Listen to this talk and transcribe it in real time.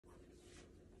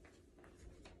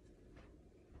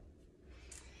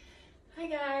Hi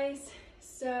guys,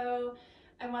 so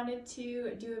I wanted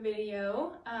to do a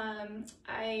video.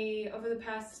 Over the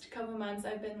past couple months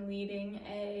I've been leading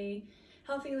a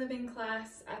healthy living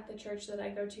class at the church that I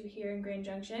go to here in Grand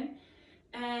Junction,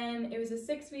 and it was a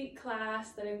 6-week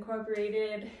class that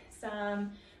incorporated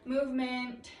some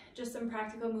movement, just some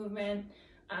practical movement.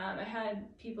 I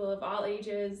had people of all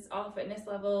ages, all fitness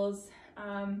levels,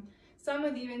 some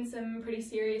with even some pretty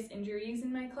serious injuries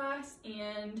in my class,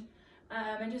 and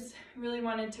I just really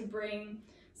wanted to bring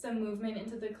some movement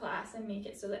into the class and make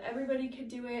it so that everybody could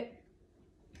do it,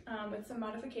 with some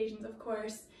modifications of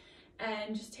course,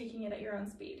 and just taking it at your own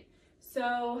speed.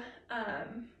 So I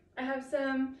have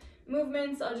some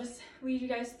movements. I'll just lead you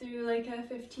guys through like a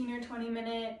 15 or 20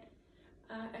 minute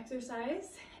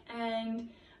exercise, and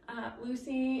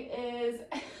Lucy is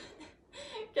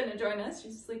gonna join us.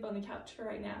 She's asleep on the couch for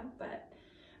right now, but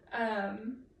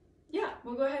yeah,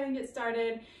 we'll go ahead and get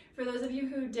started. For those of you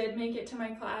who did make it to my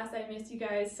class, I miss you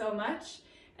guys so much,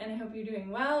 and I hope you're doing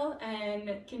well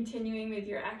and continuing with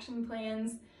your action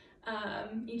plans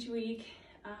each week.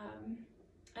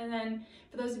 And then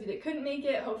for those of you that couldn't make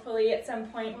it, hopefully at some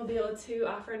point we'll be able to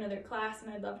offer another class,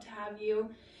 and I'd love to have you.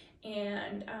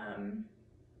 And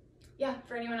yeah,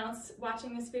 for anyone else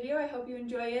watching this video, I hope you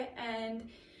enjoy it, and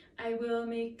I will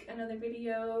make another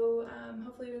video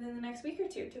hopefully within the next week or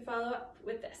two to follow up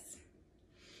with this.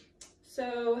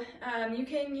 So you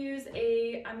can use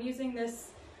I'm using this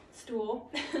stool.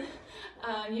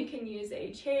 You can use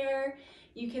a chair.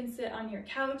 You can sit on your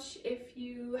couch if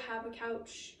you have a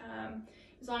couch,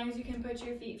 as long as you can put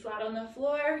your feet flat on the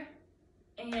floor,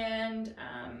 and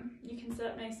you can sit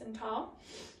up nice and tall.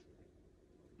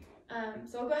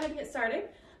 So I'll go ahead and get started.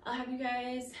 I'll have you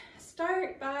guys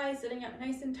start by sitting up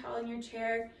nice and tall in your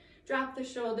chair. Drop the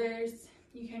shoulders.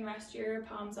 You can rest your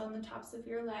palms on the tops of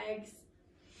your legs.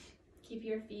 Keep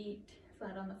your feet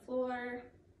flat on the floor.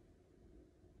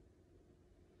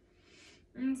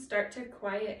 And start to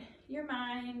quiet your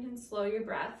mind and slow your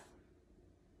breath.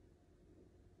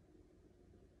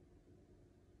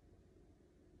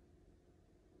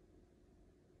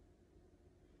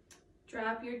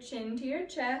 Drop your chin to your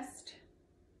chest,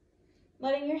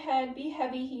 letting your head be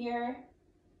heavy here.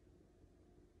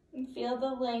 And feel the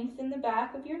length in the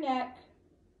back of your neck.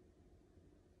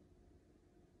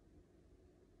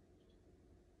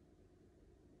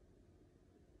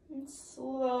 And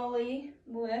slowly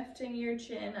lifting your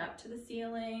chin up to the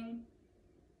ceiling.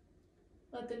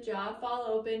 Let the jaw fall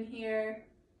open here.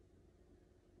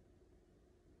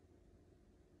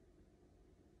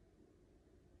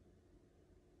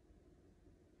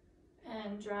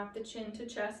 And drop the chin to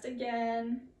chest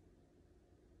again.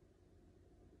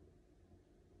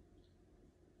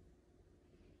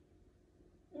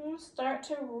 And start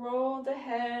to roll the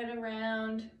head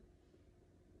around,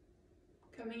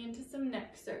 coming into some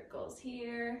neck circles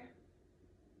here.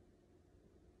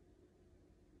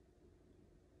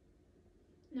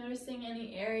 Noticing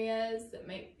any areas that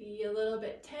might be a little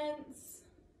bit tense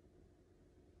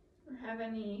or have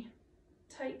any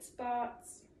tight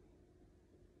spots.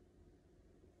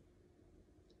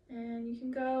 And you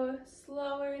can go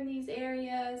slower in these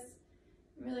areas.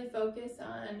 Really focus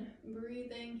on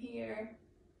breathing here.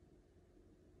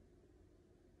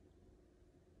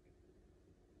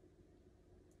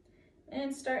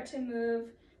 And start to move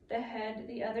the head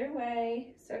the other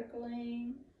way,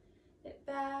 circling it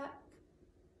back.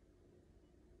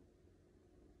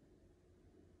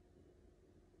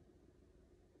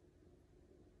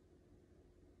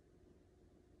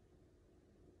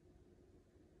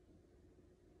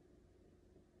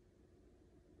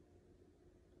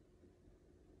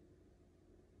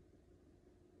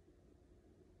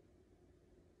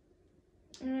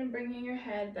 And bringing your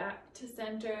head back to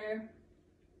center.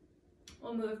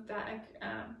 We'll move back,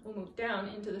 we'll move down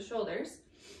into the shoulders.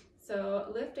 So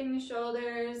lifting the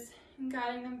shoulders and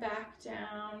guiding them back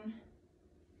down,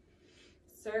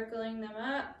 circling them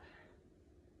up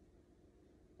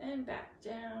and back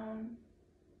down.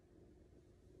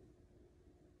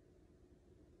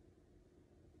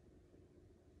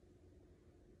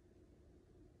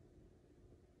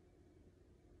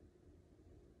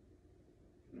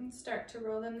 And start to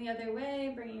roll them the other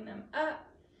way, bringing them up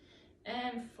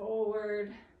and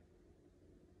forward.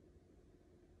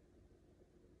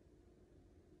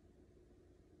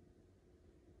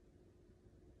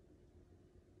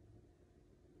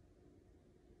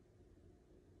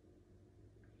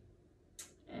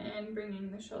 And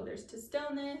bringing the shoulders to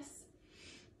stillness.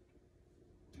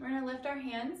 We're going to lift our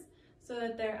hands so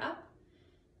that they're up,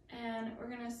 and we're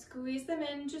going to squeeze them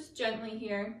in just gently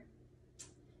here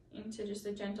into just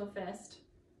a gentle fist.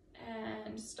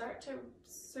 And start to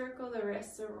circle the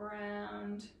wrists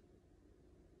around.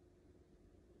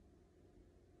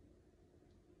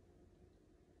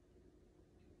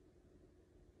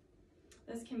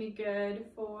 This can be good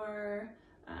for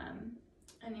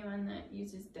anyone that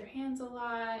uses their hands a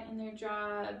lot in their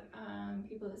job,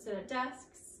 people that sit at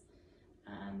desks.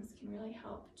 This can really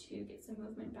help to get some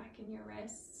movement back in your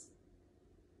wrists.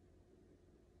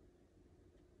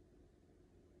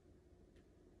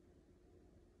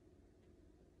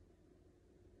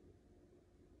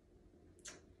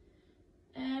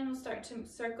 And we'll start to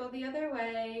circle the other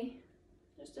way,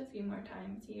 just a few more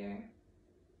times here.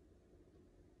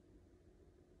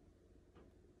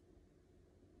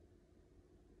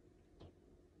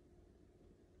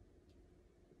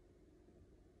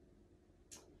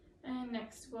 And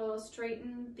next we'll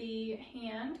straighten the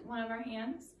hand, one of our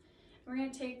hands. We're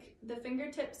going to take the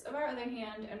fingertips of our other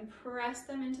hand and press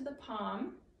them into the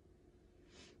palm.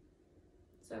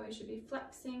 So we should be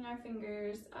flexing our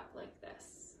fingers up like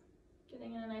this,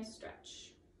 getting in a nice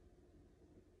stretch.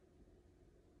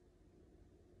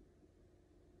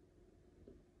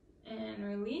 And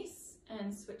release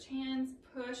and switch hands,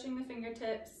 pushing the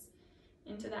fingertips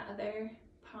into that other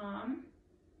palm.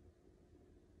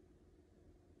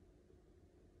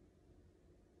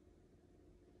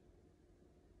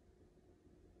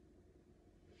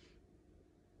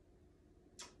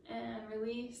 And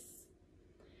release.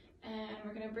 And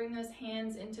we're going to bring those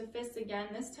hands into fists again,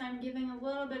 this time giving a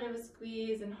little bit of a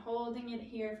squeeze and holding it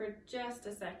here for just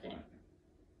a second.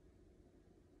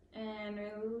 And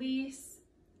release,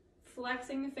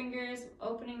 flexing the fingers,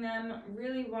 opening them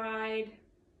really wide.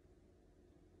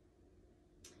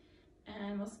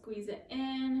 And we'll squeeze it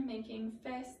in, making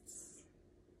fists.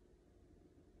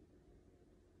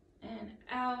 And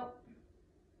out.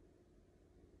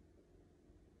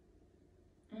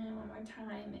 And one more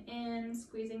time, in,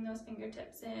 squeezing those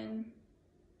fingertips in.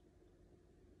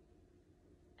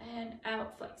 And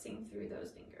out, flexing through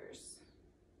those fingers.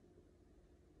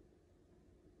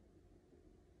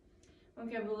 We'll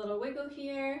give a little wiggle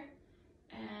here,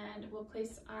 and we'll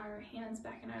place our hands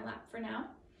back in our lap for now.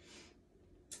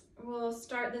 We'll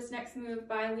start this next move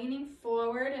by leaning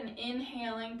forward and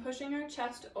inhaling, pushing our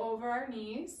chest over our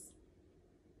knees.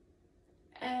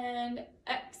 And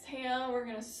exhale, we're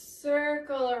gonna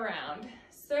circle around,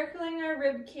 circling our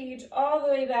rib cage all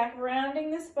the way back, rounding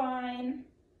the spine,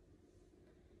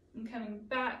 and coming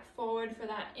back forward for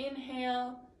that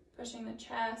inhale, pushing the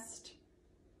chest,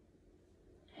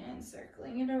 and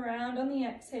circling it around on the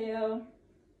exhale.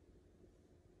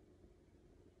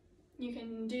 You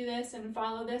can do this and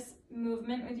follow this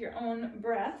movement with your own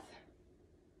breath.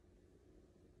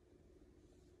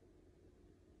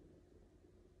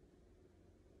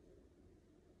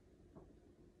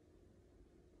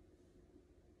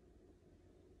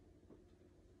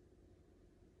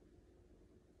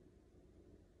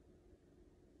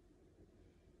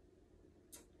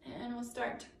 And we'll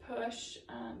start to push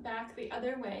back the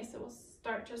other way. So we'll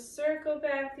start to circle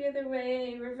back the other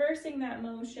way, reversing that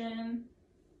motion.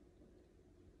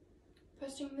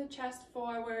 Pushing the chest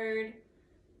forward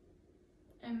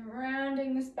and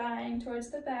rounding the spine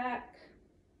towards the back.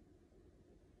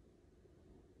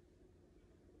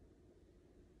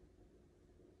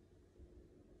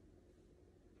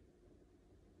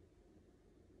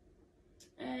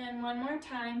 And one more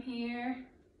time here.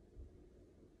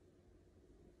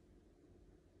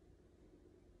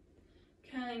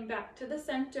 Coming back to the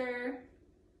center.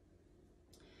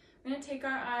 We're going to take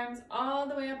our arms all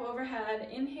the way up overhead,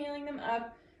 inhaling them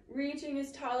up, reaching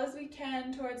as tall as we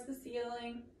can towards the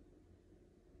ceiling.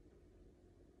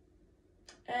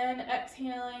 And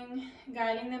exhaling,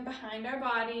 guiding them behind our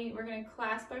body. We're going to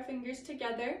clasp our fingers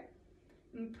together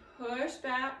and push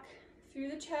back through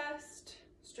the chest,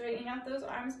 straightening out those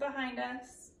arms behind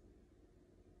us.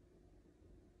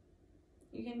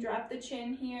 You can drop the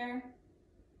chin here.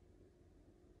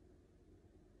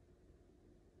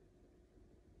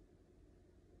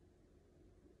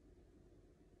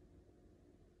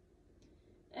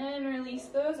 And release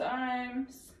those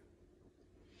arms.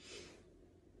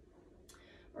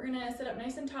 We're gonna sit up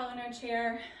nice and tall in our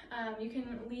chair. You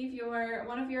can leave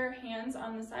one of your hands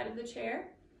on the side of the chair.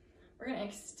 We're gonna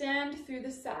extend through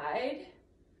the side.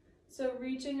 So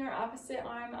reaching our opposite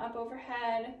arm up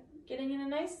overhead, getting in a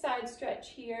nice side stretch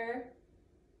here.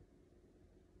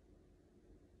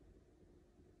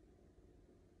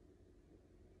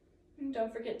 And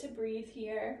don't forget to breathe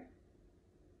here.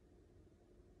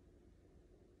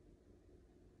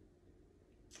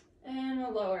 And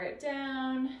we'll lower it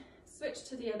down, switch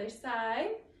to the other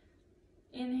side,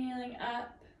 inhaling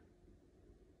up,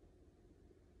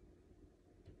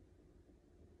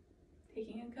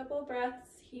 Taking a couple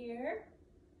breaths here.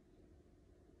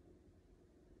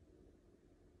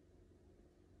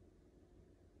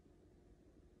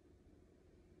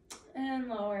 And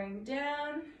lowering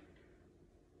down.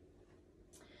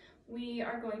 We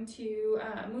are going to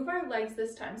move our legs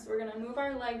this time. So we're going to move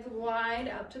our legs wide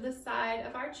out to the side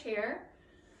of our chair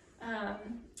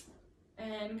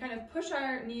and kind of push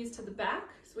our knees to the back.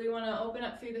 So we want to open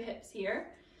up through the hips here.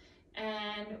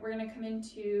 And we're going to come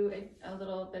into a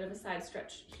little bit of a side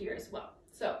stretch here as well.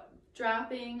 So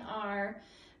dropping our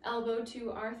elbow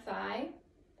to our thigh,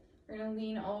 we're going to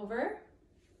lean over,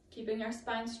 keeping our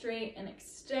spine straight, and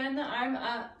extend the arm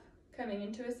up, coming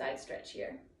into a side stretch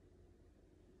here.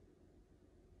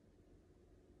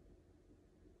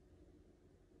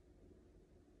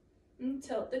 And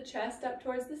tilt the chest up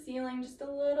towards the ceiling just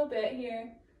a little bit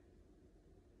here.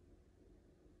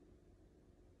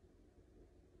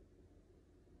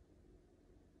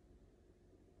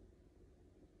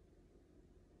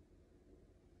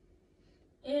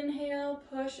 Inhale,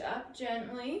 push up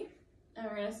gently. And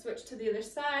we're going to switch to the other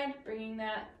side, bringing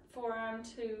that forearm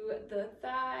to the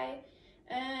thigh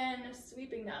and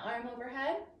sweeping that arm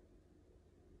overhead.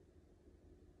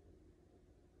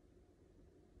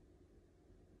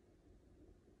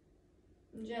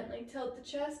 Gently tilt the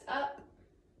chest up.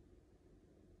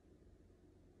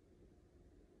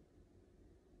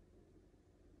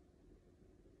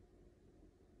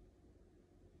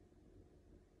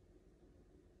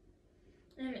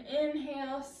 And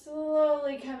inhale,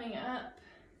 slowly coming up.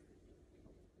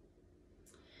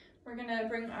 We're gonna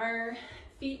bring our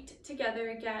feet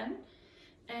together again.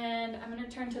 And I'm gonna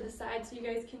turn to the side so you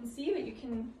guys can see, but you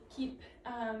can keep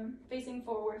facing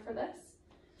forward for this.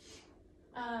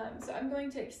 So I'm going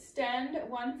to extend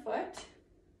one foot.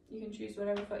 You can choose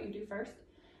whatever foot you do first.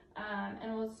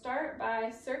 And we'll start by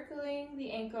circling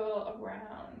the ankle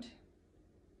around.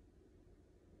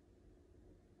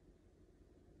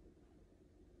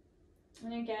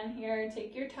 And again here,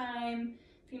 take your time.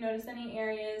 If you notice any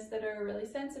areas that are really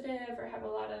sensitive or have a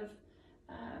lot of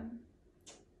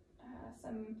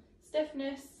some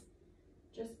stiffness,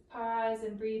 just pause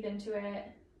and breathe into it.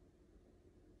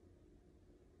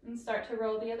 And start to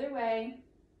roll the other way.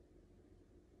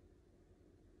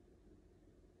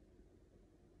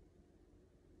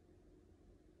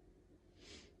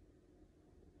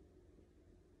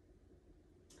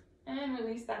 And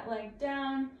release that leg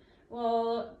down.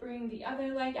 We'll bring the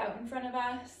other leg out in front of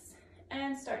us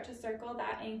and start to circle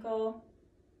that ankle.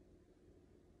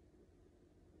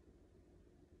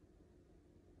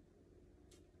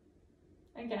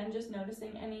 Again, just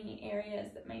noticing any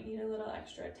areas that might need a little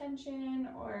extra attention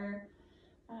or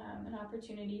an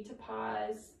opportunity to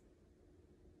pause.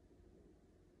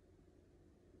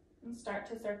 And start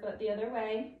to circle it the other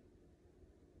way.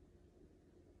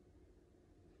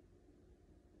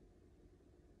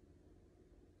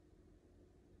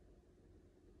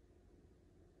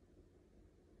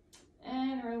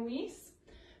 And release.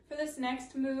 For this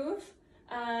next move,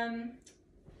 I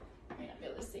may not be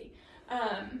able to see.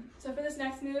 So for this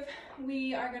next move,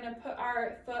 we are going to put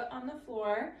our foot on the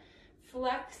floor,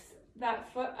 flex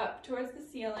that foot up towards the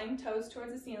ceiling, toes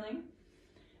towards the ceiling.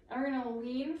 And we're going to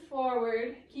lean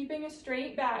forward, keeping a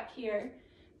straight back here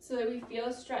so that we feel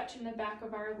a stretch in the back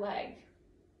of our leg.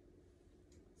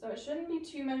 So it shouldn't be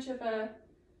too much of a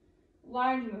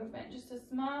large movement, just a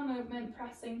small movement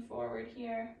pressing forward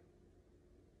here.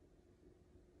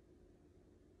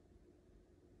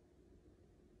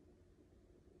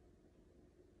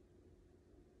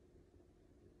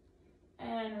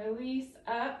 And release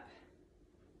up.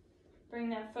 Bring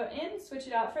that foot in, switch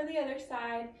it out for the other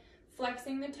side,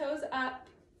 flexing the toes up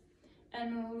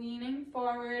and leaning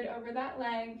forward over that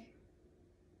leg.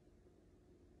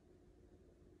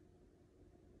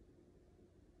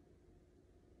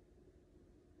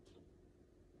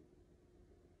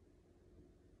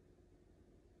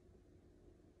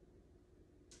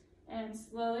 And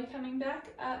slowly coming back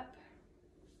up.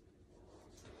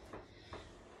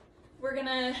 We're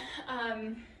gonna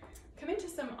come into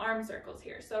some arm circles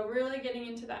here. So really getting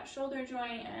into that shoulder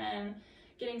joint and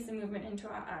getting some movement into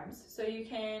our arms. So you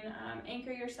can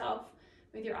anchor yourself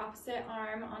with your opposite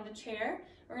arm on the chair.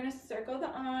 We're gonna circle the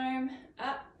arm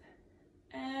up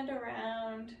and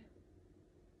around.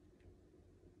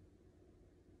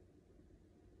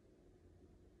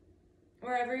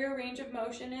 Wherever your range of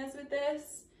motion is with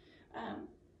this,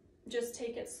 just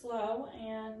take it slow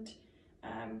and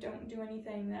don't do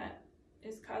anything that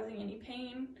is causing any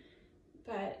pain,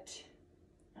 but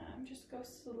just go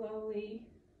slowly.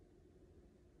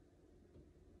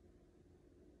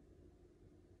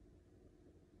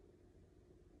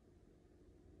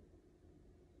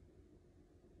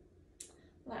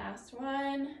 Last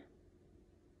one.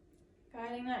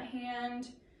 Guiding that hand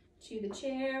to the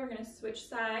chair. We're going to switch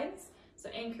sides. So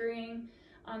anchoring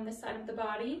on this side of the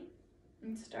body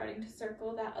and starting to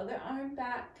circle that other arm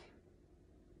back.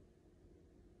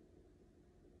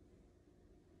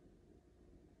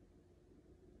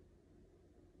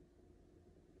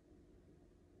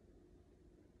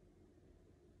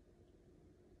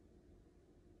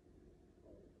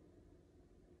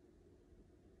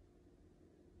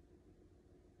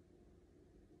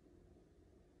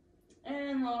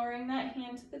 And lowering that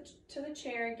hand to the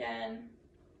chair again.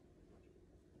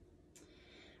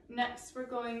 Next, we're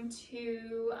going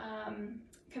to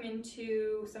come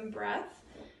into some breath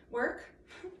work.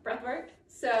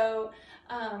 So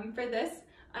for this,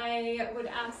 I would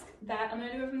ask that, I'm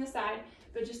gonna do it from the side,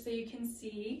 but just so you can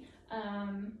see,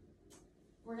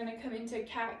 we're gonna come into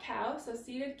cat-cow, so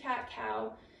seated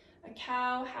cat-cow. A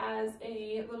cow has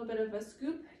a little bit of a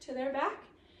scoop to their back.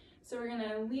 So we're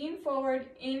gonna lean forward,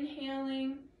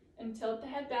 inhaling, and tilt the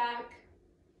head back.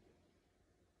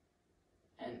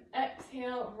 And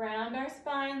exhale, round our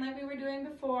spine like we were doing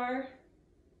before.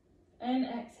 And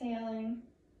exhaling.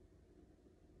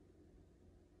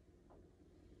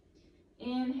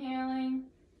 Inhaling.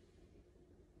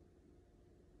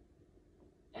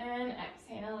 And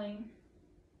exhaling.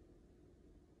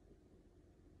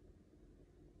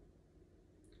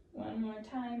 One more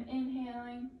time,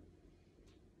 inhaling.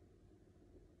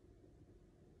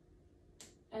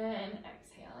 And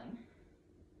exhaling.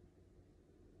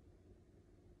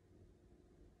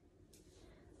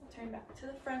 We'll turn back to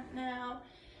the front now.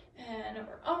 And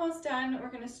we're almost done. We're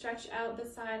going to stretch out the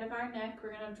side of our neck.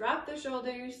 We're going to drop the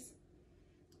shoulders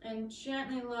and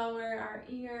gently lower our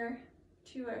ear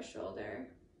to our shoulder,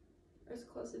 or as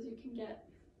close as you can get.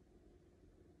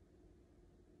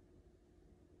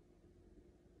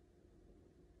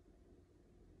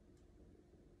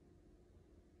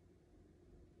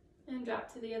 And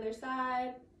drop to the other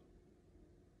side.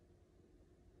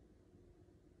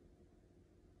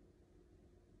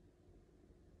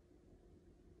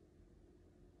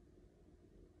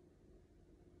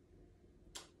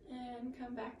 And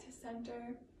come back to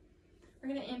center. We're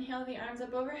going to inhale the arms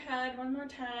up overhead one more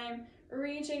time,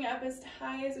 reaching up as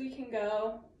high as we can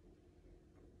go.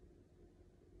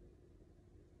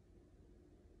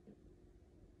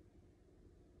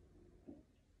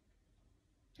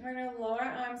 We're going to lower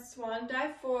our arms, swan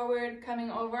dive forward,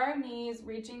 coming over our knees,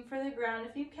 reaching for the ground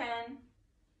if you can.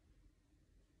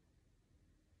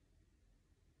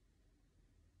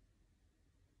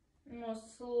 And we'll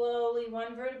slowly,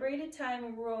 one vertebrae at a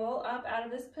time, roll up out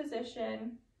of this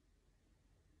position.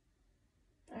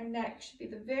 Our neck should be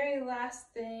the very last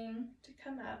thing to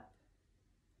come up.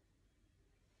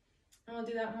 And we'll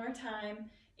do that one more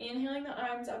time. Inhaling the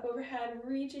arms up overhead,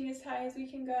 reaching as high as we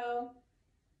can go.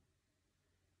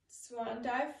 Swan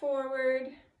dive forward.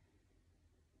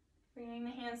 Bringing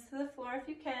the hands to the floor if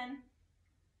you can.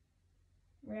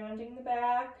 Rounding the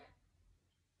back.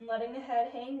 And letting the head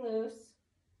hang loose.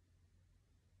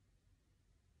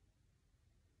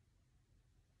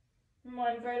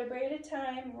 One vertebrae at a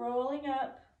time, rolling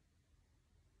up.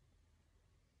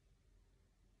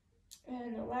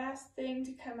 And the last thing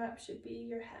to come up should be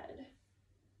your head.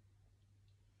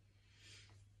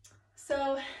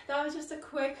 So that was just a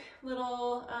quick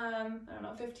little,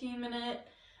 15-minute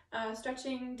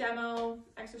stretching demo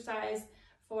exercise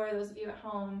for those of you at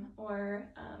home or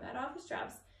at office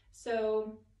jobs.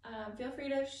 So feel free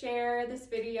to share this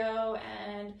video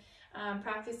and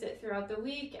practice it throughout the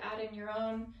week. Add in your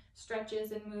own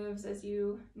stretches and moves as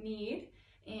you need.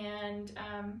 And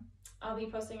I'll be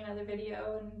posting another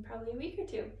video in probably a week or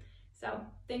two. So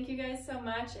thank you guys so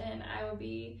much, and I will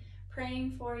be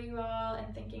praying for you all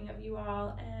and thinking of you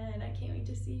all, and I can't wait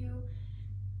to see you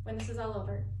when this is all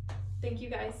over. Thank you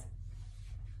guys.